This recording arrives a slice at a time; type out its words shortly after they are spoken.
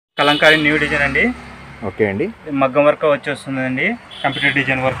Kalamkari new design అండి. Okay అండి. మగ్గం వర్క్ వచ్చేస్తుందండి. Computer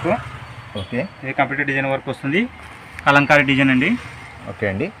design work. ఓకే, ఇది కంప్యూటర్ డిజైన్ వర్క్ వస్తుంది. కలంకారీ డిజైన్ అండి. ఓకే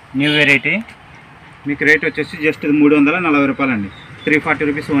అండి. New variety. మీకు రేట్ వచ్చేసి జస్ట్ 340 రూపాయలు అండి. 340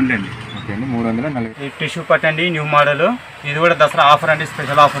 రూపీస్ ఓన్లీ అండి. ఓకే అండి, 340. టిష్యూ పట్టు అండి, న్యూ మోడల్. ఇది కూడా దసరా ఆఫర్ అండి,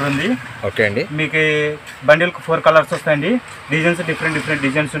 స్పెషల్ ఆఫర్ ఉంది. ఓకే అండి. మీకు బండిల్కి 4 కలర్స్ వస్తాయండి. డిజైన్స్ డిఫరెంట్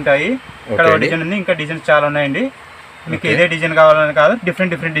డిజైన్స్ ఉంటాయి. ఇక్కడ ఒక డిజైన్ ఉంది, ఇంకా డిజైన్స్ చాలా ఉన్నాయండి. మీకు ఇదే డిజైన్ కావాలని కాదు,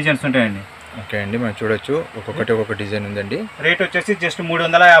 డిఫరెంట్ డిజైన్స్ ఉంటాయండి. ఓకే అండి, మనం చూడొచ్చు ఒక్కొక్క డిజైన్ ఉందండి. రేట్ వచ్చేసి జస్ట్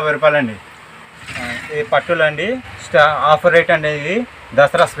 350 రూపాయలు అండి. ఇది పట్టులు అండి, ఆఫర్ రేట్ అండి. ఇది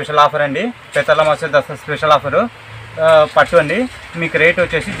దసరా స్పెషల్ ఆఫర్ అండి. పెద్దల మాస దసరా స్పెషల్ ఆఫరు పట్టు అండి. మీకు రేట్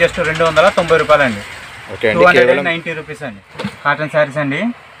వచ్చేసి జస్ట్ 290 రూపాయలు అండి. 290 రూపీస్ అండి. కాటన్ శారీస్ అండి,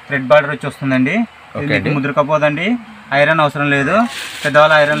 రెడ్ బార్డర్ వచ్చి వస్తుందండి. మీకు ముద్రకపోదండి, ఐరన్ అవసరం లేదు.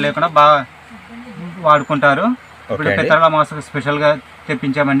 పెద్దవాళ్ళు ఐరన్ లేకుండా బాగా వాడుకుంటారు. ఇప్పుడు పెద్దల మాసకు స్పెషల్గా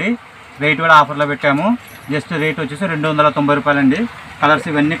తెప్పించామండి. రేట్ కూడా ఆఫర్లో పెట్టాము. జస్ట్ రేట్ వచ్చేసి 290 రూపాయలు అండి. కలర్స్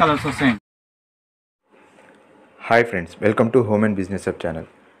ఇవన్నీ కలర్స్ వస్తాయండి. Hi friends, welcome to home and business hub channel.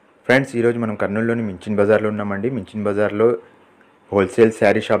 Friends, ఈరోజు మనం కర్నూలులోని మించిన్ బజార్లో ఉన్నామండి. మించిన్ బజార్లో హోల్సేల్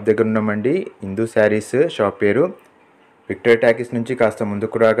శారీ షాప్ దగ్గర ఉన్నామండి. ఇందు శారీస్ షాప్ పేరు. విక్టరీ టాకీస్ నుంచి కాస్త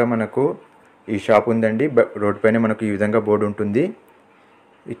ముందుకు రాగా మనకు ఈ షాప్ ఉందండి. రోడ్ పైన మనకు ఈ విధంగా బోర్డు ఉంటుంది.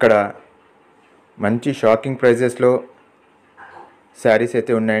 ఇక్కడ మంచి షాకింగ్ ప్రైజెస్లో శారీస్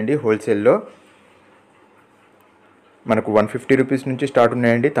అయితే ఉన్నాయండి. హోల్సేల్లో మనకు 150 రూపీస్ నుంచి స్టార్ట్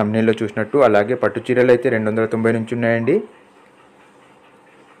ఉన్నాయండి, థంబ్నెయిల్లో చూసినట్టు. అలాగే పట్టు చీరలు అయితే 290 నుంచి ఉన్నాయండి.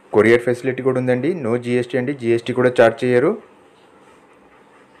 కొరియర్ ఫెసిలిటీ కూడా ఉందండి. నో GST అండి, GST కూడా ఛార్జ్ చేయరు.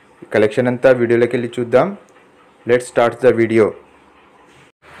 కలెక్షన్ అంతా వీడియోలోకి వెళ్ళి చూద్దాం. Let's start the video.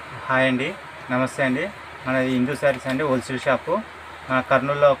 Hi అండి, నమస్తే అండి. మన ఇందు శారీస్ అండి, హోల్సేల్ షాపు.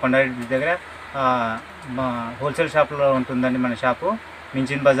 కర్నూలులో కొండారెడ్డి దగ్గర హోల్సేల్ షాప్లో ఉంటుందండి మన షాపు.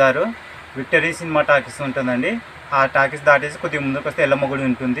 మించిన్ బజారు విక్టరీ సినిమా టాకీస్ ఉంటుందండి. ఆ టాకీస్ దాటేసి కొద్దిగా ముందుకు వస్తే ఎల్లమ్మ గుడి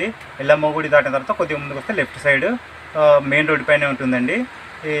ఉంటుంది. ఎల్లమ్మ గుడి దాటిన తర్వాత కొద్దిగా ముందుకు వస్తే లెఫ్ట్ సైడ్ మెయిన్ రోడ్డు పైనే ఉంటుందండి.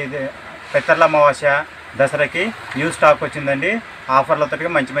 ఇది పెత్తర్ల అమావాస్య దసరాకి న్యూ స్టాక్ వచ్చిందండి. ఆఫర్లతో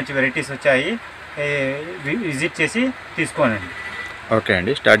మంచి వెరైటీస్ వచ్చాయి. విజిట్ చేసి తీసుకోనండి. ఓకే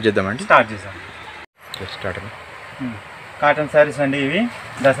అండి, స్టార్ట్ చేద్దామండి. స్టార్ట్ చేద్దాం. కాటన్ శారీస్ అండి, ఇవి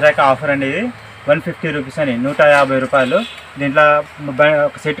దసరాకి ఆఫర్ అండి. ఇది 150 రూపీస్ అండి, 150 రూపాయలు. దీంట్లో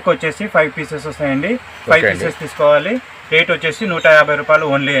ఒక సెట్కి వచ్చేసి 5 పీసెస్ వస్తాయండి. 5 పీసెస్ తీసుకోవాలి. రేట్ వచ్చేసి 150 రూపాయలు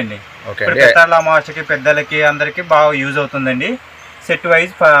ఓన్లీ అండి. ఇప్పుడు పెద్దల అమావాస్యకి పెద్దలకి అందరికీ బాగా యూజ్ అవుతుందండి. సెట్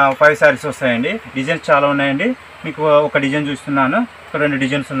వైజ్ 5 శారీస్ వస్తాయండి. డిజైన్స్ చాలా ఉన్నాయండి. మీకు ఒక డిజైన్ చూస్తున్నాను, ఒక 2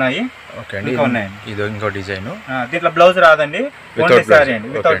 డిజైన్స్ ఉన్నాయి. ఓకే అండి, ఉన్నాయండి. ఇది ఇంకో డిజైన్. దీంట్లో బ్లౌజ్ రాదండి, ఓన్లీ శారీ అండి,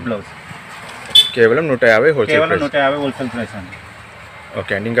 వితౌట్ బ్లౌజ్. కేవలం 150 హోల్సేల్ ప్రైస్ అండి.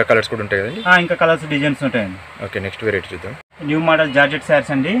 ఓకే అండి, ఇంకా కలర్స్ కూడా ఉంటాయి కదండి? ఇంకా కలర్స్ డిజైన్స్ ఉంటాయండి. ఓకే, నెక్స్ట్ వెరైటీ చూద్దాం. న్యూ మోడల్ జార్జెట్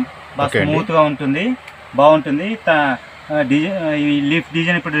శారీస్ అండి. బాగా స్మూత్గా ఉంటుంది, బాగుంటుంది. ఈ లీఫ్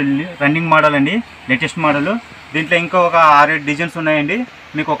డిజైన్ ఇప్పుడు రన్నింగ్ మోడల్ అండి, లేటెస్ట్ మోడల్. దీంట్లో ఇంకో ఒక 6-7 డిజైన్స్ ఉన్నాయండి.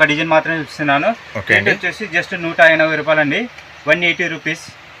 మీకు ఒక డిజైన్ మాత్రమే చూస్తున్నాను. రేట్ వచ్చేసి జస్ట్ 180 రూపాయలు అండి. 180 రూపీస్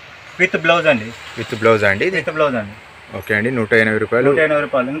విత్ బ్లౌజ్ అండి. విత్ బ్లౌజ్ అండి, విత్ బ్లౌజ్ అండి. ఓకే అండి, 180 రూపాయలు. 180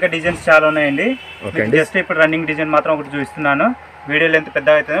 రూపాయలు. ఇంకా డిజైన్స్ చాలా ఉన్నాయండి. జస్ట్ ఇప్పుడు రన్నింగ్ డిజైన్ మాత్రం ఒకటి చూస్తున్నాను. వీడియో లెంత్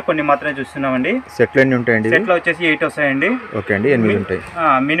పెద్దగా అవుతుందో కొన్ని మాత్రమే చూస్తున్నామండి. సెట్లు ఎన్ని ఉంటాయండి? సెట్లో వచ్చేసి 8 వస్తాయండి. ఓకే అండి, 8 ఉంటాయి.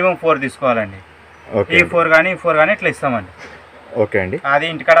 మినిమం 4 తీసుకోవాలండి. ఈ 4 కానీ ఇట్లా ఇస్తామండి. ఓకే అండి, అది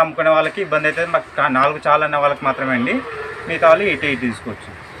ఇంటికాడ అమ్ముకునే వాళ్ళకి ఇబ్బంది అవుతుంది. మాకు 4 చాలా అన్న వాళ్ళకి మాత్రమే అండి. మిగతా వాళ్ళు 8 తీసుకోవచ్చు.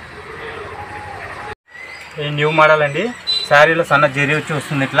 ఈ న్యూ మోడల్ అండి. శారీలో సన్న జరీ వచ్చి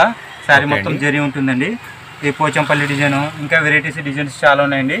వస్తుంది. ఇట్లా శారీ మొత్తం జరీ ఉంటుందండి. ఈ పోచంపల్లి డిజైన్, ఇంకా వెరైటీస్ డిజైన్స్ చాలా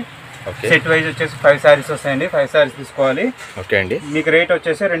ఉన్నాయండి. సెట్ వైజ్ వచ్చేసి 5 శారీస్ వస్తాయండి. 5 శారీస్ తీసుకోవాలి. ఓకే అండి, మీకు రేట్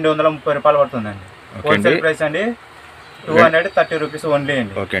వచ్చేసి 230 రూపాయలు పడుతుందండి. హోల్సేల్ ప్రైస్ అండి. 230 రూపీస్ ఓన్లీ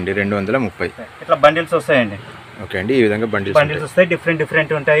అండి. ఓకే అండి, 230. ఇట్లా బండిల్స్ వస్తాయండి. ఓకే అండి, ఈ విధంగా బండిల్స్ వస్తాయి.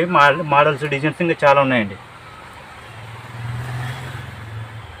 డిఫరెంట్ ఉంటాయి. మోడల్స్ డిజైన్స్ ఇంకా చాలా ఉన్నాయండి.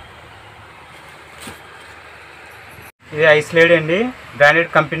 ఇది ఐస్లేడ్ అండి, బ్రాండెడ్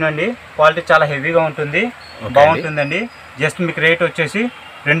కంపెనీ అండి. క్వాలిటీ చాలా హెవీగా ఉంటుంది, బాగుంటుందండి. జస్ట్ మీకు రేట్ వచ్చేసి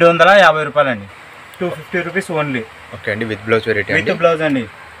 250 రూపాయలు అండి. 250 రూపీస్ ఓన్లీ. ఓకే అండి, with blouse variety. With blouse అండి.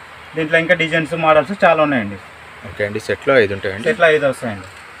 దీంట్లో ఇంకా డిజైన్స్ మోడల్స్ చాలా ఉన్నాయండి. ఓకే అండి, సెట్లో 5 ఉంటాయండి. సెట్లో 5 వస్తాయండి.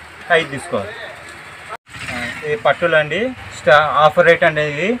 5 తీసుకోవాలి. ఇది పట్టులు అండి, ఆఫర్ రేట్ అండి.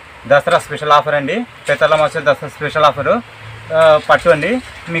 ఇది దసరా స్పెషల్ ఆఫర్ అండి. పెద్దల మాస దసరా స్పెషల్ ఆఫరు పట్టు అండి.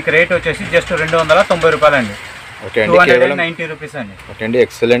 మీకు రేట్ వచ్చేసి జస్ట్ 290 రూపాయలు అండి. ఓకే అండి, 290 రూపీస్ అండి. ఓకే అండి,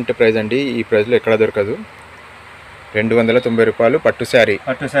 ఎక్సలెంట్ ప్రైస్ అండి. ఈ ప్రైస్లో ఎక్కడ దొరకదు. 290 రూపాయలు పట్టు శారీ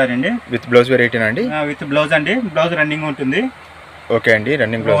అండి. విత్ బ్లౌజ్ వెరైటీనా అండి? విత్ బ్లౌజ్ అండి. బ్లౌజ్ రన్నింగ్ ఉంటుంది. ఓకే అండి,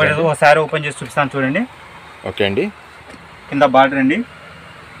 రన్నింగ్ బ్లౌజ్. ఒకసారి ఓపెన్ చేసి చూపిస్తాను చూడండి. ఓకే అండి, కింద బార్డర్ అండి.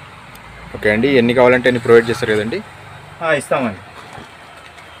 ఓకే అండి, ఎన్ని కావాలంటే ఎన్ని ప్రొవైడ్ చేస్తారు కదండి? ఇస్తామండి.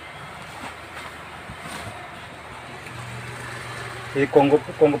 ఇది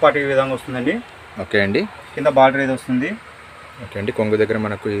కొంగుపాటు ఈ విధంగా వస్తుందండి. ఓకే అండి, కింద బార్డర్ ఇది వస్తుంది. ఓకే అండి, కొంగు దగ్గర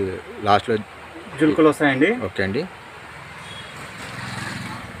మనకు లాస్ట్లో జులుకులు వస్తాయండి. ఓకే అండి,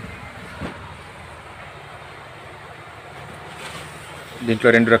 దీంట్లో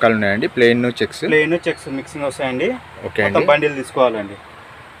 2 రకాలు ఉన్నాయండి, ప్లెయిన్ చెక్స్ మిక్సింగ్ వస్తాయండి. ఓకే అండి, బండిల్ తీసుకోవాలండి.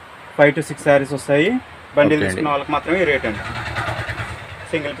 5 to 6 శారీస్ వస్తాయి. బండిల్ తీసుకున్న వాళ్ళకి మాత్రమే రేట్ అండి.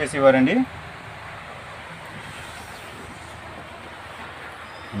 సింగిల్ పీస్ ఇవ్వరండి.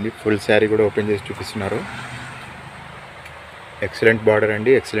 ఫుల్ శారీ కూడా ఓపెన్ చేసి చూపిస్తున్నారు. ఎక్సలెంట్ బార్డర్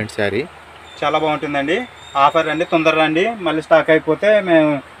అండి, ఎక్సలెంట్ శారీ, చాలా బాగుంటుందండి. ఆఫర్ అండి, తొందరగా అండి, మళ్ళీ స్టాక్ అయిపోతే మేము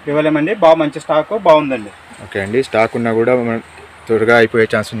ఇవ్వలేమండి. మంచి స్టాక్ బాగుందండి. ఓకే అండి, స్టాక్ ఉన్నా కూడా త్వరగా అయిపోయే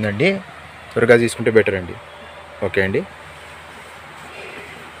ఛాన్స్ ఉందండి, త్వరగా తీసుకుంటే బెటర్ అండి. ఓకే అండి,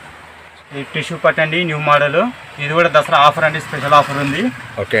 ఈ టిష్యూ పట్ అండి, న్యూ మోడల్. ఇది కూడా దసరా ఆఫర్ అండి, స్పెషల్ ఆఫర్ ఉంది.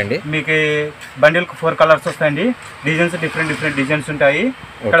 ఓకే అండి, మీకు బండిల్కి 4 కలర్స్ వస్తాయండి. డిజైన్స్ డిఫరెంట్ డిజైన్స్ ఉంటాయి.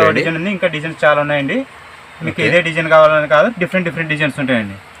 ఇక్కడ డిజైన్ ఉంది, ఇంకా డిజైన్స్ చాలా ఉన్నాయండి. మీకు ఇదే డిజైన్ కావాలని కాదు, డిఫరెంట్ డిజైన్స్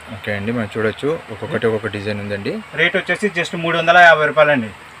ఉంటాయండి. ఓకే అండి, మనం చూడొచ్చు ఒక్కొక్క డిజైన్ ఉందండి. రేట్ వచ్చేసి జస్ట్ 350 రూపాయలు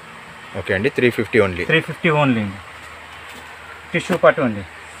అండి. ఓకే అండి, 350 ఓన్లీ. 350 ఓన్లీ అండి. టిష్యూ పట్టు అండి.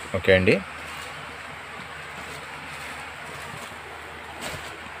 ఓకే అండి,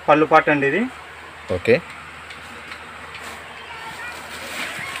 పళ్ళు పాటు అండి ఇది. ఓకే,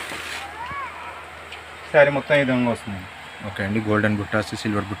 శారీ మొత్తం ఈ విధంగా వస్తుంది. ఓకే అండి, గోల్డెన్ బుట్టాస్,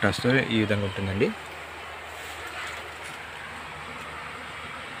 సిల్వర్ బుట్టాస్తో ఈ విధంగా ఉంటుందండి.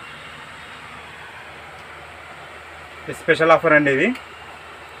 స్పెషల్ ఆఫర్ అండి ఇది.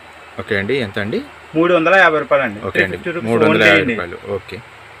 ఓకే అండి, ఎంత అండి? 350 రూపాయలు అండి. ఓకే అండి, 350 రూపాయలు. ఓకే,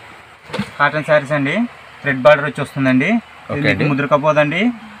 కాటన్ శారీస్ అండి. రెడ్ బార్డర్ వచ్చి వస్తుందండి. ఇది ముద్రకపోదండి,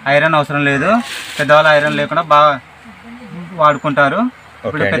 ఐరన్ అవసరం లేదు. పెద్దవాళ్ళు ఐరన్ లేకుండా బాగా వాడుకుంటారు.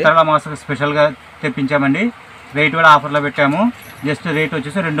 ఇప్పుడు పెద్దవాళ్ళ మాసం స్పెషల్గా తెప్పించామండి. రేట్ కూడా ఆఫర్లో పెట్టాము. జస్ట్ రేట్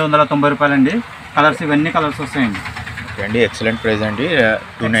వచ్చేసి 290 రూపాయలు అండి. కలర్స్ ఇవన్నీ కలర్స్ వస్తాయండి. ఓకే అండి, ఎక్సలెంట్ ప్రైస్ అండి.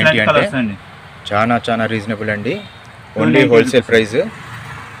 290 కలర్స్ అండి. చాలా రీజనబుల్ అండి. ఓన్లీ హోల్సేల్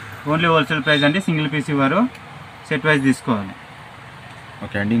ప్రైస్ అండి. సింగిల్ పీస్ ఇవ్వరు, సెట్ వైజ్ తీసుకోవాలి.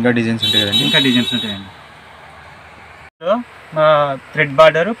 ఓకే అండి, ఇంకా డిజైన్స్ ఉంటాయి కదండి? ఇంకా డిజైన్స్ ఉంటాయండి. థ్రెడ్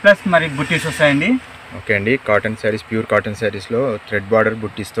బార్డర్ ప్లస్ మరి బుట్టీస్ వస్తాయండి. ఓకే అండి, కాటన్ శారీస్, ప్యూర్ కాటన్ శారీస్లో థ్రెడ్ బార్డర్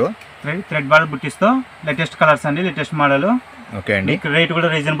బుట్టీస్తో లేటెస్ట్ కలర్స్ అండి, లేటెస్ట్ మోడల్. ఓకే అండి, రేట్ కూడా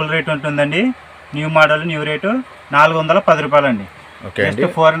రీజనబుల్ రేట్ ఉంటుందండి. న్యూ మోడల్, న్యూ రేటు 410 రూపాయలు అండి. ఓకే అండి,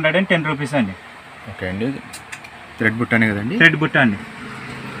 410 రూపీస్ అండి. ఓకే అండి, థ్రెడ్ బుట్టానే కదండి? థ్రెడ్ బుట్ట అండి.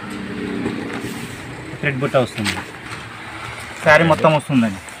 థ్రెడ్ బుట్ట వస్తుంది. శారీ మొత్తం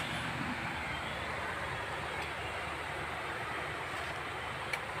వస్తుందండి.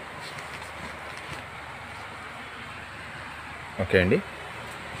 ఓకే అండి,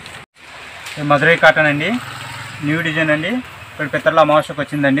 మధురై కాటన్ అండి. న్యూ డిజైన్ అండి. ఇప్పుడు పెద్దల అమావాస్యకు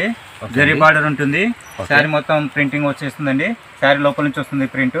వచ్చిందండి. జరీ బార్డర్ ఉంటుంది. శారీ మొత్తం ప్రింటింగ్ వచ్చేస్తుందండి. శారీ లోపల నుంచి వస్తుంది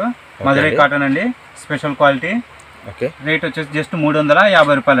ప్రింట్. మధురై కాటన్ అండి, స్పెషల్ క్వాలిటీ. ఓకే, రేట్ వచ్చేసి జస్ట్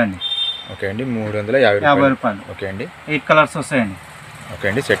 350 రూపాయలు అండి. ఓకే అండి, 350 రూపాయలు. ఓకే అండి, 8 కలర్స్ వస్తాయండి. ఓకే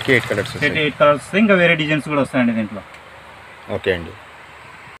అండి, సెట్కి 8 కలర్స్ వస్తాయి. 8 కలర్స్ వస్తాయి. ఇంకా వేరే డిజైన్స్ కూడా వస్తాయండి దీంట్లో. ఓకే అండి,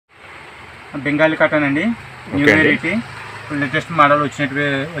 బెంగాలీ కాటన్ అండి. న్యూ వెరైటీ, లేటెస్ట్ మోడల్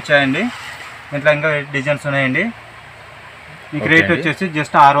వచ్చాయండి. దీంట్లో ఇంకా డిజైన్స్ ఉన్నాయండి. మీకు రేట్ వచ్చేసి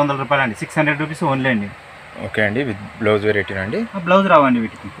జస్ట్ 600 రూపాయలు అండి. 600 రూపీస్ ఓన్లీ అండి. ఓకే అండి, విత్ బ్లౌజ్ వెరైటీ అండి? బ్లౌజ్ రావండి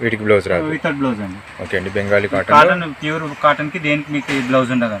వీటికి బ్లౌజ్ రాదు, వితౌట్ బ్లౌజ్ అండి. ఓకే అండి, బెంగాలీ కాటన్ ప్యూర్ కాటన్కి దేనికి మీకు బ్లౌజ్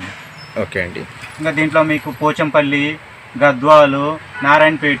ఉండదండి. ఓకే అండి, ఇంకా దీంట్లో మీకు పోచంపల్లి, గద్వాలు,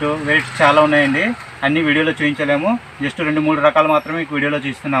 నారాయణపేట వెరైటీస్ చాలా ఉన్నాయండి. అన్ని వీడియోలో చూపించలేము. జస్ట్ 2-3 రకాలు మాత్రమే మీకు వీడియోలో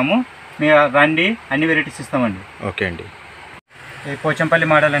చూస్తున్నాము. మీరు రండి, అన్ని వెరైటీస్ ఇస్తామండి. ఓకే అండి, ఈ పోచంపల్లి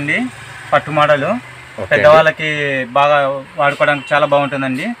మోడల్ అండి, పట్టు మోడల్. పెద్దవాళ్ళకి బాగా వాడుకోవడానికి చాలా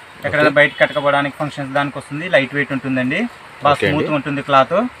బాగుంటుందండి. ఎక్కడైనా బయట కట్టుకోవడానికి ఫంక్షన్స్ దానికి వస్తుంది. లైట్ వెయిట్ ఉంటుందండి, బాగా స్మూత్గా ఉంటుంది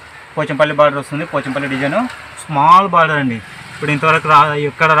క్లాత్. పోచంపల్లి బార్డర్ వస్తుంది. పోచంపల్లి డిజైన్ స్మాల్ బార్డర్ అండి. ఇప్పుడు ఇంతవరకు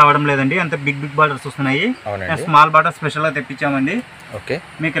ఎక్కడ రావడం లేదండి, అంత బిగ్ బార్డర్స్ వస్తున్నాయి. స్మాల్ బార్డర్ స్పెషల్గా తెప్పించామండి. ఓకే,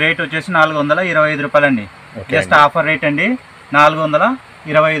 మీకు రేట్ వచ్చేసి 425 రూపాయలు అండి. జస్ట్ ఆఫర్ రేట్ అండి.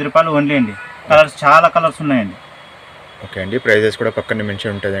 425 రూపాయలు ఓన్లీ అండి. కలర్స్ చాలా కలర్స్ ఉన్నాయండి. ఓకే అండి, ప్రైజెస్ కూడా పక్కన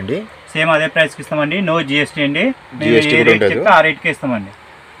మెన్షన్ ఉంటుందండి. సేమ్ అదే ప్రైస్కి ఇస్తామండి. నో GST అండి. ఆ రేట్కి ఇస్తామండి.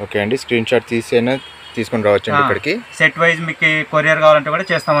 ఓకే అండి, స్క్రీన్ షాట్ తీసేనా తీసుకొని రావచ్చండి ఇక్కడికి. సెట్ వైజ్ మీకు కొరియర్ కావాలంటే కూడా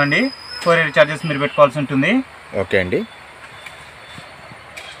చేస్తామండి. కొరియర్ ఛార్జెస్ మీరు పెట్టుకోవాల్సి ఉంటుంది. ఓకే అండి,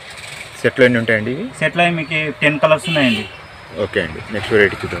 సెట్లో ఎన్ని ఉంటాయండి ఇవి? సెట్లో మీకు 10 కలర్స్ ఉన్నాయండి. ఓకే అండి, నెక్స్ట్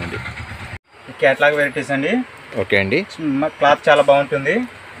వెరైటీ చూద్దామండి. క్యాట్లాగ్ వెరైటీస్ అండి. ఓకే అండి, క్లాత్ చాలా బాగుంటుంది.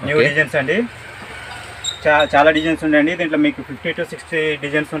 న్యూ డిజైన్స్ అండి, చాలా డిజైన్స్ ఉన్నాయండి. దీంట్లో మీకు 50 to 60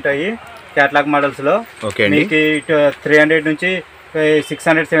 డిజైన్స్ ఉంటాయి క్యాటలాగ్ మోడల్స్లో. మీకు 300 నుంచి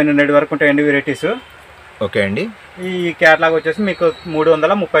 600, 700 వరకు ఉంటాయండి వెరైటీస్. ఓకే అండి. ఈ క్యాటలాగ్ వచ్చేసి మీకు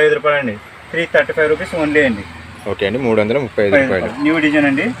 335 రూపాయలు అండి, 335 రూపీస్ ఓన్లీ అండి. ఓకే అండి, 335 రూపాయలు. న్యూ డిజైన్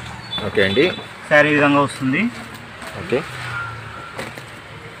అండి. ఓకే అండి. శారీ ఈ విధంగా వస్తుంది. ఓకే,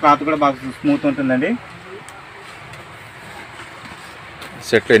 క్లాత్ కూడా బాగా స్మూత్ ఉంటుందండి.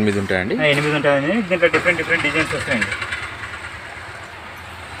 సెట్లో 8 ఉంటాయండి. 8 ఉంటాయండి. దీంట్లో డిఫరెంట్ డిజైన్స్ వస్తాయండి.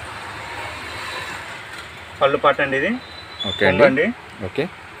 పళ్ళు పాట అండి ఇది. ఓకే అండి. ఓకే,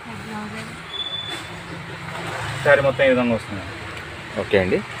 శారీ మొత్తం ఈ విధంగా వస్తుంది. ఓకే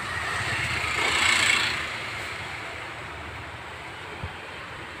అండి.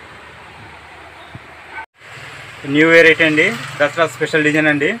 న్యూ వెరైటీ అండి, దసరా స్పెషల్ డిజైన్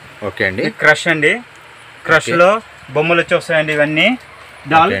అండి. ఓకే అండి. క్రష్ అండి. క్రష్లో బొమ్మలు వచ్చి వస్తాయండి. ఇవన్నీ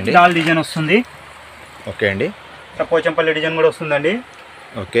డాల్ డిజైన్ వస్తుంది. ఓకే అండి. పోచంపల్లి డిజైన్ కూడా వస్తుందండి.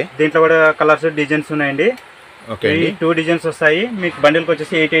 ఓకే, దీంట్లో కూడా కలర్స్ డిజైన్స్ ఉన్నాయండి. ఓకే అండి. 2 డిజైన్స్ వస్తాయి. మీకు బండిల్కి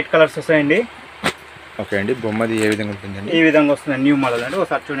వచ్చేసి 8 కలర్స్ వస్తాయండి. ఓకే అండి. బొమ్మది ఏ విధంగా ఉంటుందండి? ఈ విధంగా వస్తుందండి. న్యూ మోడల్ అండి.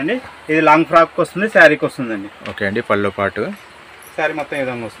 ఒకసారి చూడండి. ఇది లాంగ్ ఫ్రాక్ వస్తుంది, శారీకి వస్తుందండి. ఓకే అండి. పళ్ళతో పాటు శారీ మొత్తం ఈ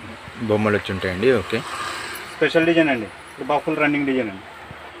విధంగా వస్తుంది. బొమ్మలు వచ్చి ఉంటాయండి. ఓకే, స్పెషల్ డిజైన్ అండి. బాఫుల్ రన్నింగ్ డిజైన్ అండి.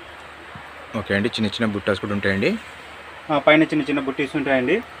 ఓకే అండి. చిన్న బుట్టాస్ కూడా ఉంటాయండి. పైన చిన్న బుట్టీస్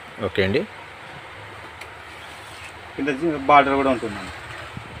ఉంటాయండి. ఓకే అండి. కింద బార్డర్ కూడా ఉంటుందండి.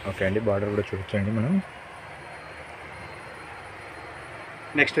 ఓకే అండి. బార్డర్ కూడా చూపించండి మనం.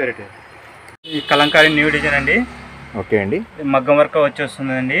 నెక్స్ట్ వెరైటీ ఈ కలంకారీ న్యూ డిజైన్ అండి. ఓకే అండి. మగ్గం వర్క్ వచ్చి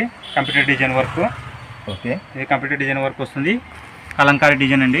వస్తుందండి. Computer design work. ఓకే, ఇది కంప్యూటర్ డిజైన్ వర్క్ వస్తుంది. కలంకారీ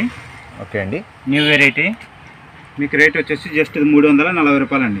డిజైన్ అండి. ఓకే అండి. New variety. మీకు రేట్ వచ్చేసి జస్ట్ 340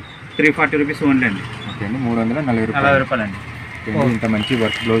 రూపాయలు అండి, 340 రూపీస్ ఓన్లీ అండి. ఓకే అండి. 340 రూపాయలు అండి. ఇంత మంచి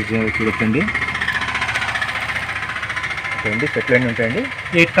వర్క్ బ్లౌజ్ చూడొచ్చండి. ఓకే అండి. సెట్లు ఎన్ని ఉంటాయండి?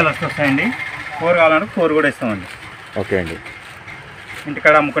 8 కలర్స్ వస్తాయండి. 4 కావాలంటే 4 కూడా ఇస్తామండి. ఓకే అండి.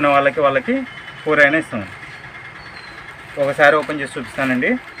 ఇంటికాడ అమ్ముకునే వాళ్ళకి 4 అయినా ఇస్తామండి. ఒకసారి ఓపెన్ చేసి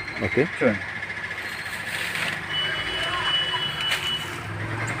చూపిస్తానండి. ఓకే, చూడండి.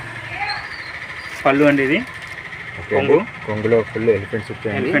 పళ్ళు అండి ఇది. కొంగులో ఫుల్ ఎలిఫెంట్స్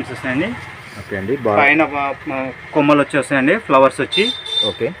వస్తాయండి. ఓకే అండి. పైన కొమ్మలు వచ్చి వస్తాయండి, ఫ్లవర్స్ వచ్చి.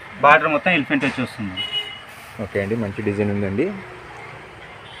 ఓకే, బార్డర్ మొత్తం ఎలిఫెంట్ వచ్చి వస్తుంది. ఓకే అండి. మంచి డిజైన్ ఉందండి.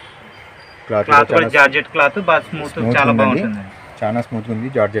 క్లాత్ కూడా జార్జెట్ క్లాత్, బాగా స్మూత్, చాలా బాగుంటుంది. చాలా స్మూత్గా ఉంది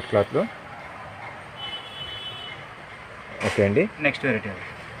జార్జెట్ క్లాత్లో. ఓకే అండి. నెక్స్ట్ వెరైటీ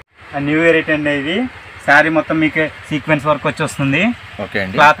న్యూ వెరైటీ అండి. ఇది శారీ మొత్తం మీకు సీక్వెన్స్ వర్క్ వచ్చి వస్తుంది. ఓకే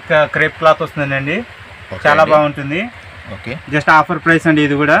అండి. క్లాత్ క్రేప్ క్లాత్ వస్తుందండి. చాలా బాగుంటుంది. ఓకే, జస్ట్ ఆఫర్ ప్రైస్ అండి.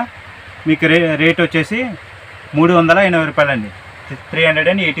 ఇది కూడా మీకు రేట్ వచ్చేసి 380 రూపాయలు అండి,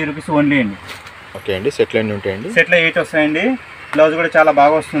 380 రూపీస్ ఓన్లీ అండి. ఓకే అండి. సెట్లు ఎన్ని ఉంటాయండి? సెట్లో 8 వస్తాయండి. బ్లౌజ్ కూడా చాలా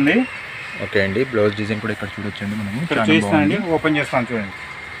బాగా వస్తుంది. ఓకే అండి. బ్లౌజ్ డిజైన్ కూడా ఇక్కడ చూడొచ్చండి మనం. ఇక్కడ చూస్తానండి, ఓపెన్ చేస్తాను చూడండి.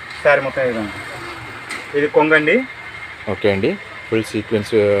 శారీ మొత్తం విధంగా. ఇది కొంగండి. ఓకే అండి. ఫుల్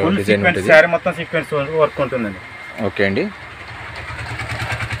సీక్వెన్స్ డిజైన్ ఉంటుంది. శారీ మొత్తం సీక్వెన్స్ వర్క్ ఉంటుందండి. ఓకే అండి.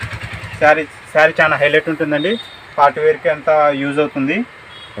 శారీ చాలా హైలైట్ ఉంటుందండి. పార్టీ వేర్కి అంతా యూజ్ అవుతుంది.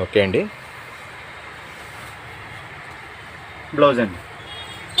 ఓకే అండి. బ్లౌజ్ అండి.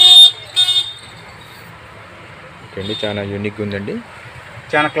 ఓకే అండి. చాలా యూనిక్గా ఉందండి.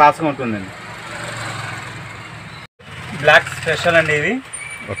 చాలా క్లాస్గా ఉంటుందండి. బ్లాక్ స్పెషల్ అండి ఇది.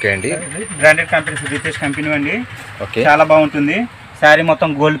 ఓకే అండి. బ్రాండెడ్ కంపెనీ, రితేష్ కంపెనీ అండి. ఓకే, చాలా బాగుంటుంది. శారీ మొత్తం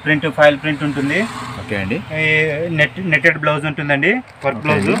గోల్డ్ ప్రింట్, ఫైల్ ప్రింట్ ఉంటుంది. ఓకే అండి. నెట్టెడ్ బ్లౌజ్ ఉంటుందండి, వర్క్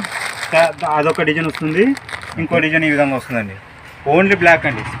బ్లౌజ్. అదొక డిజైన్ వస్తుంది, ఇంకో డిజైన్ ఈ విధంగా వస్తుందండి. ఓన్లీ బ్లాక్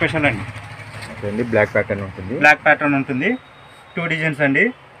అండి, స్పెషల్ అండి. ఓకే అండి. బ్లాక్ ప్యాటర్న్ ఉంటుంది. బ్లాక్ ప్యాటర్న్ ఉంటుంది. 2 డిజైన్స్ అండి.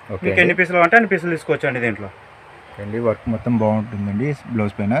 మీకు ఎన్ని పీసులు అంటే అన్ని పీసులు తీసుకోవచ్చు అండి దీంట్లో. అండి. వర్క్ మొత్తం బాగుంటుందండి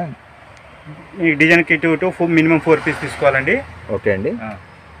బ్లౌజ్ పైన. ఈ డిజైన్కి మినిమం 4 పీస్ తీసుకోవాలండి. ఓకే అండి.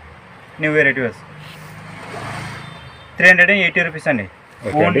 న్యూ వెరైటీ 380 రూపీస్ అండి.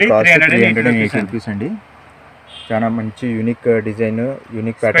 ఓన్లీ 380 రూపీస్ అండి. చాలా మంచి unique design,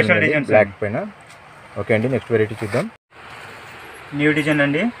 unique pattern black పైన. ఓకే అండి. నెక్స్ట్ వెరైటీ చూద్దాం. న్యూ డిజైన్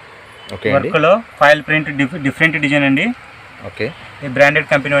అండి. ఓకే, వర్క్లో ఫైల్ ప్రింట్, డిఫరెంట్ డిజైన్ అండి. ఓకే, ఈ బ్రాండెడ్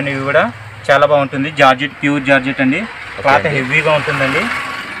కంపెనీ అండి. ఇవి కూడా చాలా బాగుంటుంది. జార్జెట్, ప్యూర్ జార్జెట్ అండి. క్లాత్ హెవీగా ఉంటుందండి.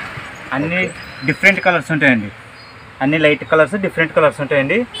 అన్ని డిఫరెంట్ కలర్స్ ఉంటాయండి. అన్ని లైట్ కలర్స్, డిఫరెంట్ కలర్స్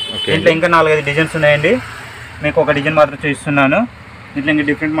ఉంటాయండి. దీంట్లో ఇంకా 4-5 డిజైన్స్ ఉన్నాయండి. మీకు ఒక డిజైన్ మాత్రం చూపిస్తున్నాను. దీంట్లో ఇంకా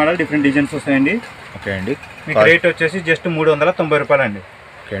డిఫరెంట్ మోడల్, డిఫరెంట్ డిజైన్స్ వస్తాయండి. ఓకే అండి. మీకు రేట్ వచ్చేసి జస్ట్ 390 రూపాయలు అండి.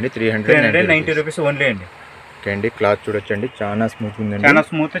 ఓకే అండి. 390 రూపీస్ ఓన్లీ అండి. ఓకే అండి. క్లాత్ చూడొచ్చండి, చాలా స్మూత్ ఉందండి. చాలా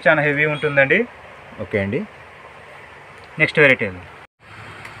స్మూత్, చాలా హెవీ ఉంటుందండి. ఓకే అండి. నెక్స్ట్ వెరైటీ అండి.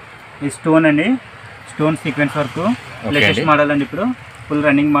 ఈ స్టోన్ అండి, stone sequence work latest model అండి, ఇప్పుడు full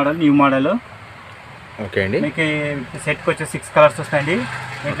running model, new model. Okay అండి. మీకు సెట్కి వచ్చి 6 కలర్స్ వస్తాయండి.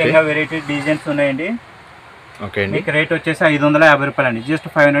 మీకు ఇంకా వెరైటీ డిజైన్స్ ఉన్నాయండి. ఓకే అండి. మీకు రేట్ వచ్చేసి 550 రూపాయలు అండి, జస్ట్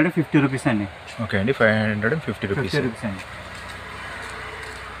 550 రూపీస్ అండి. ఓకే అండి, 550 రూపీస్ అండి.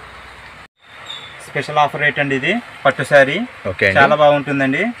 స్పెషల్ ఆఫర్ రేట్ అండి ఇది, పట్టు శారీ. ఓకే, చాలా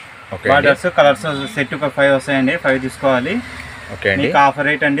బాగుంటుందండి. బార్డర్స్ కలర్స్ సెట్ 5 వస్తాయండి, 5 తీసుకోవాలి. ఓకే అండి. మీకు ఆఫర్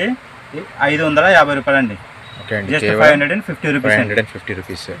రేట్ అండి 550 రూపాయలు అండి. ఓకే అండి, just 550 rupees. 550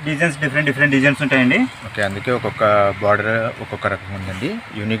 rupees. Designs different designs ఉంటాయండి. ఓకే, అందుకే ఒక్కొక్క బార్డర్ ఒక్కొక్క రకం ఉందండి,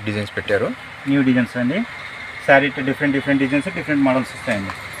 యూనిక్ డిజైన్స్ పెట్టారు. న్యూ డిజైన్స్ అండి. Sari different designs, different models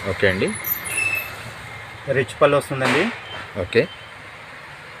వస్తాయండి. ఓకే అండి. రిచ్ పళ్ళు వస్తుందండి. ఓకే.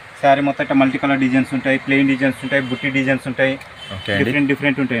 శారీ మొత్తం మల్టీ కలర్ డిజైన్స్ ఉంటాయి, ప్లెయిన్ డిజైన్స్ ఉంటాయి, బుట్టి డిజైన్స్ ఉంటాయి. ఓకే అండి.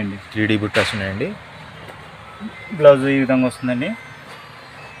 డిఫరెంట్ ఉంటాయండి. 3D బుట్టాస్ ఉన్నాయండి. బ్లౌజ్ ఈ విధంగా వస్తుందండి,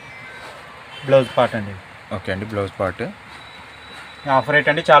 బ్లౌజ్ పార్ట్ అండి. ఓకే అండి, బ్లౌజ్ పార్ట్. ఆఫర్ రేట్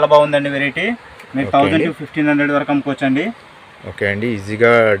అండి చాలా బాగుందండి. వెరైటీ మీకు 1000 to 1500 వరకు అమ్ముకోవచ్చు అండి. ఓకే అండి,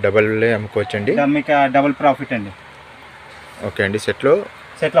 ఈజీగా డబల్ అమ్ముకోవచ్చు అండి. మీకు డబుల్ ప్రాఫిట్ అండి. ఓకే అండి, సెట్లో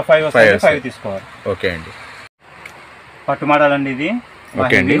 5 వస్తాయి, 5 తీసుకోవాలి. ఓకే అండి. పట్టు మోడల్ అండి ఇది.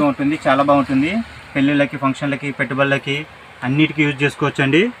 హెవీగా ఉంటుంది, చాలా బాగుంటుంది. పెళ్ళిళ్ళకి, ఫంక్షన్లకి, పెట్టుబడులకి అన్నిటికీ యూజ్ చేసుకోవచ్చు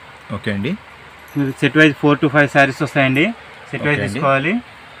అండి. ఓకే అండి. సెట్ వైజ్ 4 to 5 శారీస్ వస్తాయండి. సెట్ వైజ్ తీసుకోవాలి.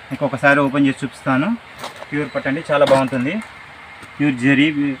 మీకు ఒకసారి ఓపెన్ చేసి చూపిస్తాను. ప్యూర్ పట్టు అండి, చాలా బాగుంటుంది. ప్యూర్ జరీ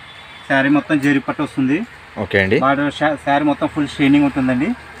శారీ మొత్తం జరీ పట్టు వస్తుంది. ఓకే అండి. బార్డర్ శారీ మొత్తం ఫుల్ షైనింగ్ ఉంటుందండి.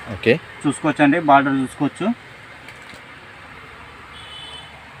 ఓకే, చూసుకోవచ్చు అండి, బార్డర్ చూసుకోవచ్చు.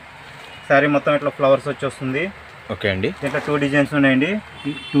 శారీ మొత్తం ఇట్లా ఫ్లవర్స్ వచ్చి వస్తుంది. ఓకే అండి. ఇట్లా 2 డిజైన్స్ ఉన్నాయండి,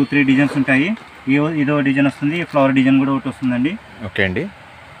 2-3 డిజైన్స్ ఉంటాయి. ఇదో డిజైన్ వస్తుంది, ఫ్లవర్ డిజైన్ కూడా ఒకటి వస్తుందండి. ఓకే అండి.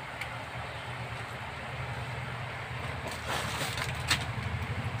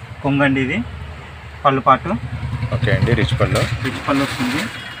 కొంగండి ఇది, పళ్ళు పాటు. ఓకే అండి, రిచ్ పళ్ళు వస్తుంది.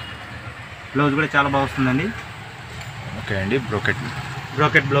 బ్లౌజ్ కూడా చాలా బాగా వస్తుందండి. ఓకే అండి,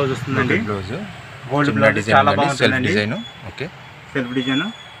 బ్రోకెట్ బ్లౌజ్ వస్తుందండి. బ్లౌజ్ గోల్డ్ బ్లౌజ్ చాలా బాగుంటుందండి. ఓకే, సెల్ఫ్ డిజైన్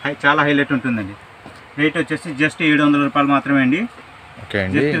చాలా హైలైట్ ఉంటుందండి. రేట్ వచ్చేసి జస్ట్ 700 రూపాయలు మాత్రమే అండి. ఓకే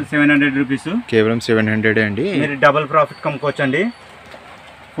అండి, జస్ట్ 700 రూపీస్, కేవలం 700 అండి. మీరు డబుల్ ప్రాఫిట్ అమ్ముకోవచ్చు అండి.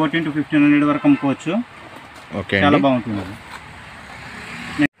 1400 to 1500 వరకు అమ్ముకోవచ్చు. ఓకే, చాలా బాగుంటుంది.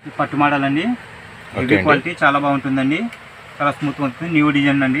 పట్టు మోడల్ అండి, క్వాలిటీ చాలా బాగుంటుందండి. చాలా స్మూత్గా ఉంటుంది, న్యూ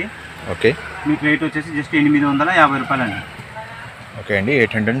డిజైన్ అండి. ఓకే, మీకు రేట్ వచ్చేసి జస్ట్ 850 రూపాయలు అండి. ఓకే అండి,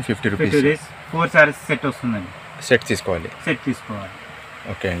 850 రూపీస్. 4 శారీస్ సెట్ వస్తుందండి. సెట్ తీసుకోవాలి.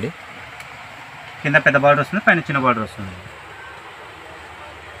 ఓకే అండి. కింద పెద్ద బార్డర్ వస్తుంది, పైన చిన్న బార్డర్ వస్తుంది.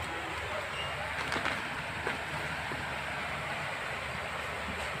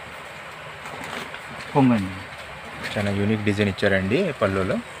 కొంగండి, చాలా యూనిక్ డిజైన్ ఇచ్చారండి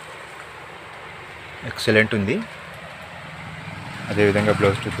పళ్ళులో, ఎక్సలెంట్ ఉంది. అదేవిధంగా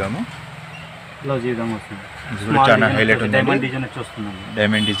బ్లౌజ్ చూద్దాము. బ్లౌజ్ ఈ విధంగా వస్తుంది, చాలా హైలైట్ ఉంది. డైమండ్ డిజైన్ వచ్చి వస్తుందండి.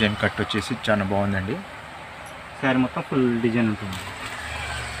 డైమండ్ డిజైన్ కట్ వచ్చేసి చాలా బాగుందండి. శారీ మొత్తం ఫుల్ డిజైన్ ఉంటుంది,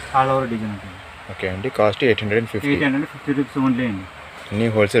 ఆల్ ఓవర్ డిజైన్ ఉంటుంది. ఓకే అండి, కాస్ట్ 850 రూపీస్ ఓన్లీ అండి. అన్ని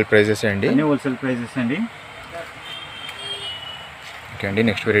హోల్సేల్ ప్రైజెస్ అండి. అన్ని హోల్సేల్ ప్రైజెస్ అండి. ఓకే అండి,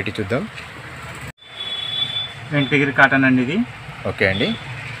 నెక్స్ట్ వెరైటీ చూద్దాం. వెంకటగిరి కాటన్ అండి ఇది. ఓకే అండి,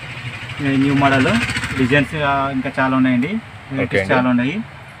 న్యూ మోడల్ డిజైన్స్ ఇంకా చాలా ఉన్నాయండి, చాలా ఉన్నాయి.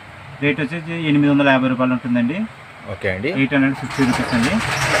 రేట్ వచ్చేసి 850 రూపాయలు ఉంటుందండి. ఓకే అండి, 850 రూపీస్ అండి.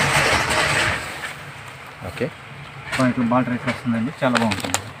 ఓకే, బార్డర్ అయితే వస్తుందండి, చాలా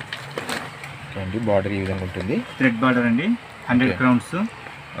బాగుంటుంది. ఓకే అండి, బార్డర్ ఈ విధంగా ఉంటుంది. థ్రెడ్ బార్డర్ అండి, 100 క్రౌన్స్.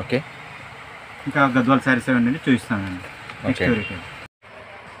 ఓకే, ఇంకా గద్వాల్ శారీస్ అండి చూపిస్తానండి. Next variety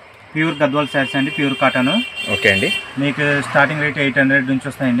pure Gadwal saris అండి, ప్యూర్ కాటన్. ఓకే అండి, మీకు స్టార్టింగ్ రేట్ 800 నుంచి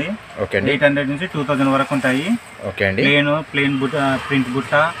వస్తాయండి. ఓకే అండి, 800 నుంచి 2000 వరకు ఉంటాయి. ఓకే అండి, ప్లెయిన్ బుట్ట, ప్రింట్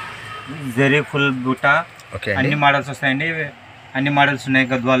బుట్ట, జరీ ఫుల్ బుట్ట, అన్ని మోడల్స్ వస్తాయండి. అన్ని మోడల్స్ ఉన్నాయి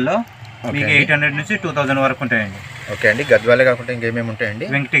గద్వాల్లో. మీకు 800 నుంచి 2000 వరకు ఉంటాయండి. ఓకే అండి, గద్వాలే కాకుండా ఇంకేమేమి ఉంటాయండి?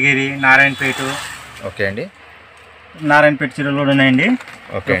 వెంకటగిరి, నారాయణపేట. ఓకే అండి, నారాయణపేట చీరలు కూడా ఉన్నాయండి.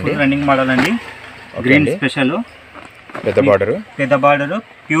 ఓకే అండి, రన్నింగ్ మోడల్ అండి. గ్రీన్ స్పెషల్, పెద్ద బార్డరు,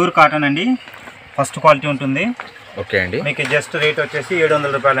 ప్యూర్ కాటన్ అండి, ఫస్ట్ క్వాలిటీ ఉంటుంది. ఓకే అండి, మీకు జస్ట్ రేట్ వచ్చేసి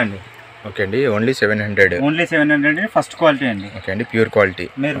 700 రూపాయలు అండి. ఓకే అండి, ఓన్లీ 700 ఫస్ట్ క్వాలిటీ అండి. ఓకే అండి, ప్యూర్ క్వాలిటీ.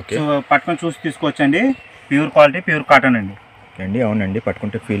 మీరు పట్టుకొని చూసి తీసుకోవచ్చండి. ప్యూర్ క్వాలిటీ, ప్యూర్ కాటన్ అండి. ఓకే అండి, అవునండి,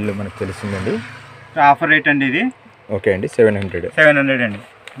 పట్టుకుంటే ఫీల్ మనకు తెలుస్తుందండి. ఆఫర్ రేట్ అండి ఇది. ఓకే అండి, 700 అండి.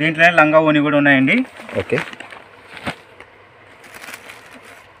 దీంట్లో లంగా ఓని కూడా ఉన్నాయండి. Okay,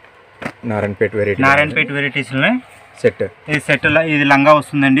 Narayanpet varieties set. ఇది సెట్, ఇది లంగా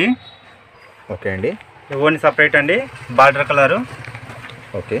వస్తుందండి. ఓకే అండి, ఓని సపరేట్ అండి, బార్డర్ కలరు.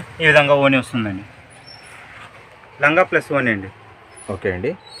 ఓకే. ఈ విధంగా ఓనీ వస్తుందండి. లంగా ప్లస్ ఓనీ అండి. ఓకే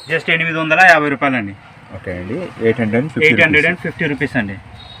అండి. జస్ట్ 850 రూపాయలండి. ఓకే అండి. 850 రూపీస్ అండి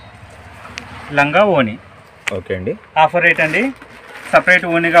లంగా ఓనీ. ఓకే అండి. ఆఫర్ రేట్ అండి. సపరేట్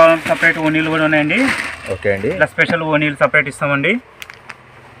ఓనీ కావాలంటే సపరేట్ ఓనీలు కూడా ఉన్నాయండి. ఓకే అండి. ఇలా స్పెషల్ ఓనీలు సపరేట్ ఇస్తామండి.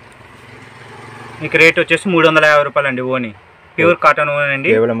 మీకు రేట్ వచ్చేసి 350 రూపాయలండి ఓనీ. ప్యూర్ కాటన్ ఓనీ అండి.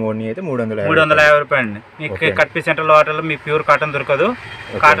 కేవలం ఓనీ అయితే 350 రూపాయలండి. మీకు కట్పి సెంట్రల్ వాటర్లో మీకు ప్యూర్ కాటన్ దొరకదు.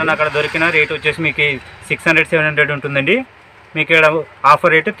 కాటన్ అక్కడ దొరికిన రేట్ వచ్చేసి మీకు 600-700 ఉంటుందండి. మీకు ఇక్కడ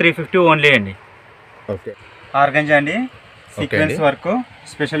ఆఫర్ రేట్ 350 ఓన్లీ అండి. ఓకే. ఆర్గంజా అండి. సీక్వెన్స్ వర్క్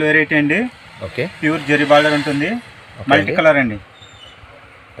స్పెషల్ వెరైటీ అండి. ఓకే. ప్యూర్ జెరీ బార్డర్ ఉంటుంది. మల్టీ కలర్ అండి.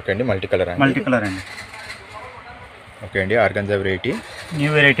 ఓకే అండి. మల్టీ కలర్ అండి. ఓకే అండి. ఆర్గంజా వెరైటీ, న్యూ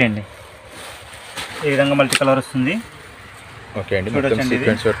వెరైటీ అండి. ఈ విధంగా మల్టీ కలర్ వస్తుంది. ఓకే అండి. మొత్తం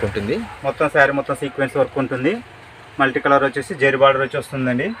సీక్వెన్స్ వర్క్ ఉంటుంది. మొత్తం శారీ మొత్తం సీక్వెన్స్ వర్క్ ఉంటుంది. మల్టీ కలర్ వచ్చేసి జెరీ బార్డర్ వచ్చి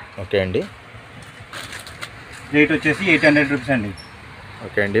వస్తుందండి. ఓకే అండి. రేట్ వచ్చేసి 800 రూపీస్ అండి.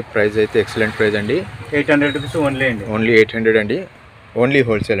 ఓకే అండి. ప్రైస్ అయితే ఎక్సలెంట్ ప్రైస్ అండి. 800 రూపీస్ ఓన్లీ అండి. ఓన్లీ 800 అండి. ఓన్లీ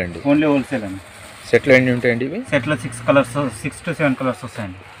హోల్సేల్ అండి. ఓన్లీ హోల్సేల్ అండి. సెట్లో ఎన్ని ఉంటాయండి ఇవి? సెట్లో 6 to 7 కలర్స్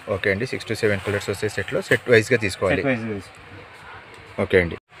వస్తాయండి. ఓకే అండి. 6 to 7 కలర్స్ వస్తాయి సెట్లో. సెట్ వైజ్గా తీసుకోవాలి. ఓకే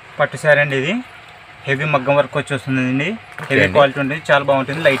అండి. పట్టు శారీ అండి. ఇది హెవీ మగ్గం వర్క్ వచ్చి వస్తుందండి. హెవీ క్వాలిటీ ఉంటుంది. చాలా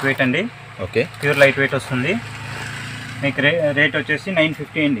బాగుంటుంది. లైట్ వెయిట్ అండి. ఓకే. ప్యూర్ లైట్ వెయిట్ వస్తుంది. మీకు రేట్ వచ్చేసి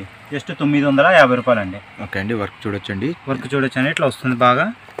 950 అండి. జస్ట్ 950 రూపాయలు అండి. ఓకే అండి. వర్క్ చూడొచ్చండి. ఇట్లా వస్తుంది బాగా.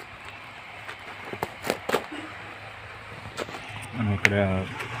 మనం ఇక్కడ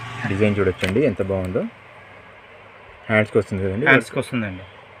డిజైన్ చూడొచ్చండి ఎంత బాగుందో. హ్యాండ్స్కి వస్తుంది కదండి. హ్యాండ్స్కి వస్తుందండి.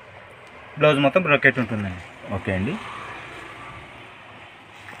 బ్లౌజ్ మొత్తం బ్రోకెట్ ఉంటుందండి. ఓకే అండి.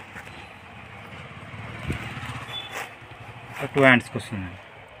 టూ హ్యాండ్స్కి వస్తుందండి.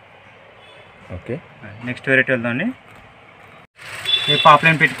 ఓకే. నెక్స్ట్ వెరైటీ వెళ్దామండి. ఈ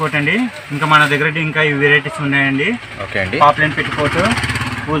పాప్లైన్ పెట్టుకోట్ అండి. ఇంకా మన దగ్గర ఇంకా ఈ వెరైటీస్ ఉన్నాయండి. ఓకే అండి. పాప్లైన్ పెట్టుకోట్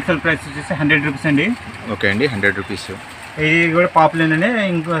హోల్సేల్ ప్రైస్ వచ్చేసి 100 రూపీస్ అండి. ఓకే అండి. 100 రూపీస్. ఇది కూడా పాప్లైన్ అండి.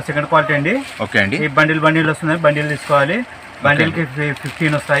 ఇంకో సెకండ్ క్వాలిటీ అండి. ఓకే అండి. ఈ బండిల్ వస్తుంది. బండిల్ తీసుకోవాలి. బండిల్కి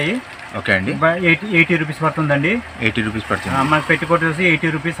 15 వస్తాయి. ఓకే అండి. 80 రూపీస్ పడుతుందండి. 80 రూపీస్ పడుతుంది. మనకి పెట్టుకోట్ వచ్చి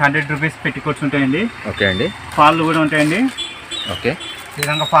 80 రూపీస్, 100 రూపీస్ పెట్టుకోట్స్ ఉంటాయండి. ఓకే అండి. ఫాళ్ళు కూడా ఉంటాయండి. ఓకే. ఈ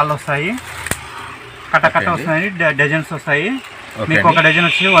విధంగా ఫాళ్ళు వస్తాయి. కట్ట వస్తాయి. డజన్స్ వస్తాయి. మీకు ఒక డజన్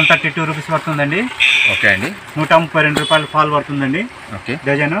వచ్చి 132 రూపీస్ పడుతుందండి. ఓకే అండి. 132 రూపాయలు ఫాల్ పడుతుందండి. ఓకే.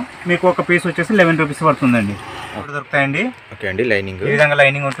 డజన్. మీకు ఒక పీస్ వచ్చేసి 11 రూపీస్ పడుతుందండి. దొరుకుతాయండి. ఓకే అండి. లైనింగ్ ఈ విధంగా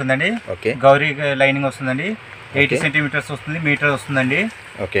లైనింగ్ ఉంటుందండి. ఓకే. గౌరీ లైనింగ్ వస్తుందండి. 80 సెంటీమీటర్స్ వస్తుంది. మీటర్ వస్తుందండి.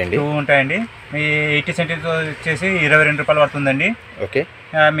 ఓకే అండి. 2 ఉంటాయండి. మీ 80 సెంటీమీటర్ వచ్చేసి 22 రూపాయలు పడుతుందండి. ఓకే.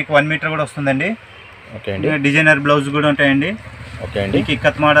 మీకు 1 మీటర్ కూడా వస్తుందండి. ఓకే అండి. డిజైనర్ బ్లౌజ్ కూడా ఉంటాయండి. ఓకే అండి. మీకు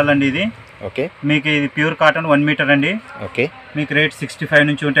ఇక్కత్ మోడల్ అండి ఇది. ఓకే. మీకు ఇది ప్యూర్ కాటన్ 1 మీటర్ అండి. ఓకే. మీకు రేట్ 65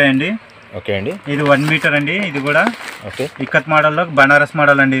 నుంచి ఉంటాయండి. ఓకే అండి. ఇది 1 మీటర్ అండి. ఇది కూడా ఓకే. ఇక్కత్ మోడల్లో బనారస్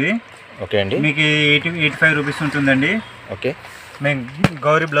మోడల్ అండి ఇది. ఓకే అండి. మీకు 85 రూపీస్ ఉంటుందండి. ఓకే. మీకు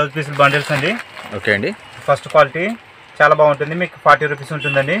గౌరీ బ్లౌజ్ పీసులు బండిల్స్ అండి. ఓకే అండి. ఫస్ట్ క్వాలిటీ చాలా బాగుంటుంది. మీకు 40 రూపీస్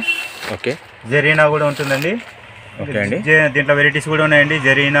ఉంటుందండి. ఓకే. జరీనా కూడా ఉంటుందండి. ఓకే అండి. దీంట్లో వెరైటీస్ కూడా ఉన్నాయండి.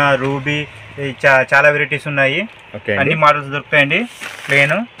 జరీనా, రూబీ, చాలా వెరైటీస్ ఉన్నాయి. ఓకే. అన్ని మోడల్స్ దొరుకుతాయండి.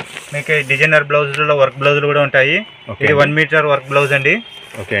 ప్లేన్ మీకు డిజైనర్ బ్లౌజుల్లో వర్క్ బ్లౌజులు కూడా ఉంటాయి. ఇది 1 మీటర్ వర్క్ బ్లౌజ్ అండి.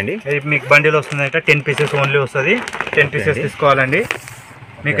 ఓకే అండి. ఇది మీకు బండిల్ వస్తుందంటే 10 పీసెస్ ఓన్లీ వస్తుంది. 10 పీసెస్ తీసుకోవాలండి.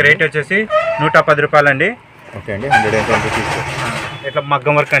 మీకు రేట్ వచ్చేసి 110 రూపాయలండి. ఓకే అండి. 110 రూపీస్. ఇట్లా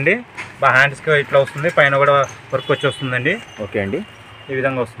మగ్గం వర్క్ అండి. హ్యాండ్స్కి ఇట్లా వస్తుంది. పైన కూడా వర్క్ వచ్చి వస్తుందండి. ఓకే అండి. ఈ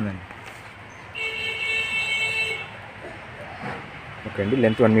విధంగా వస్తుందండి. ఓకే అండి.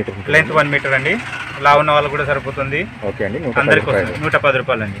 Length 1 metre. లెంత్ 1 మీటర్ అండి. ఇలా ఉన్న వాళ్ళు కూడా సరిపోతుంది. ఓకే అండి. అందరికి వస్తుంది. 110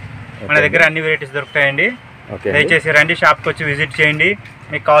 రూపాయలండి. మన దగ్గర అన్ని వెరైటీస్ దొరుకుతాయండి. దయచేసి రండి, షాప్కి వచ్చి విజిట్ చేయండి.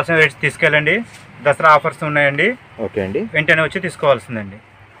 మీకు కావాల్సిన వెరైటీస్ తీసుకెళ్ళండి. దసరా ఆఫర్స్ ఉన్నాయండి. ఓకే అండి. వెంటనే వచ్చి తీసుకోవాల్సిందండి.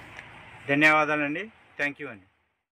 ధన్యవాదాలండి. థ్యాంక్ యూ అండి.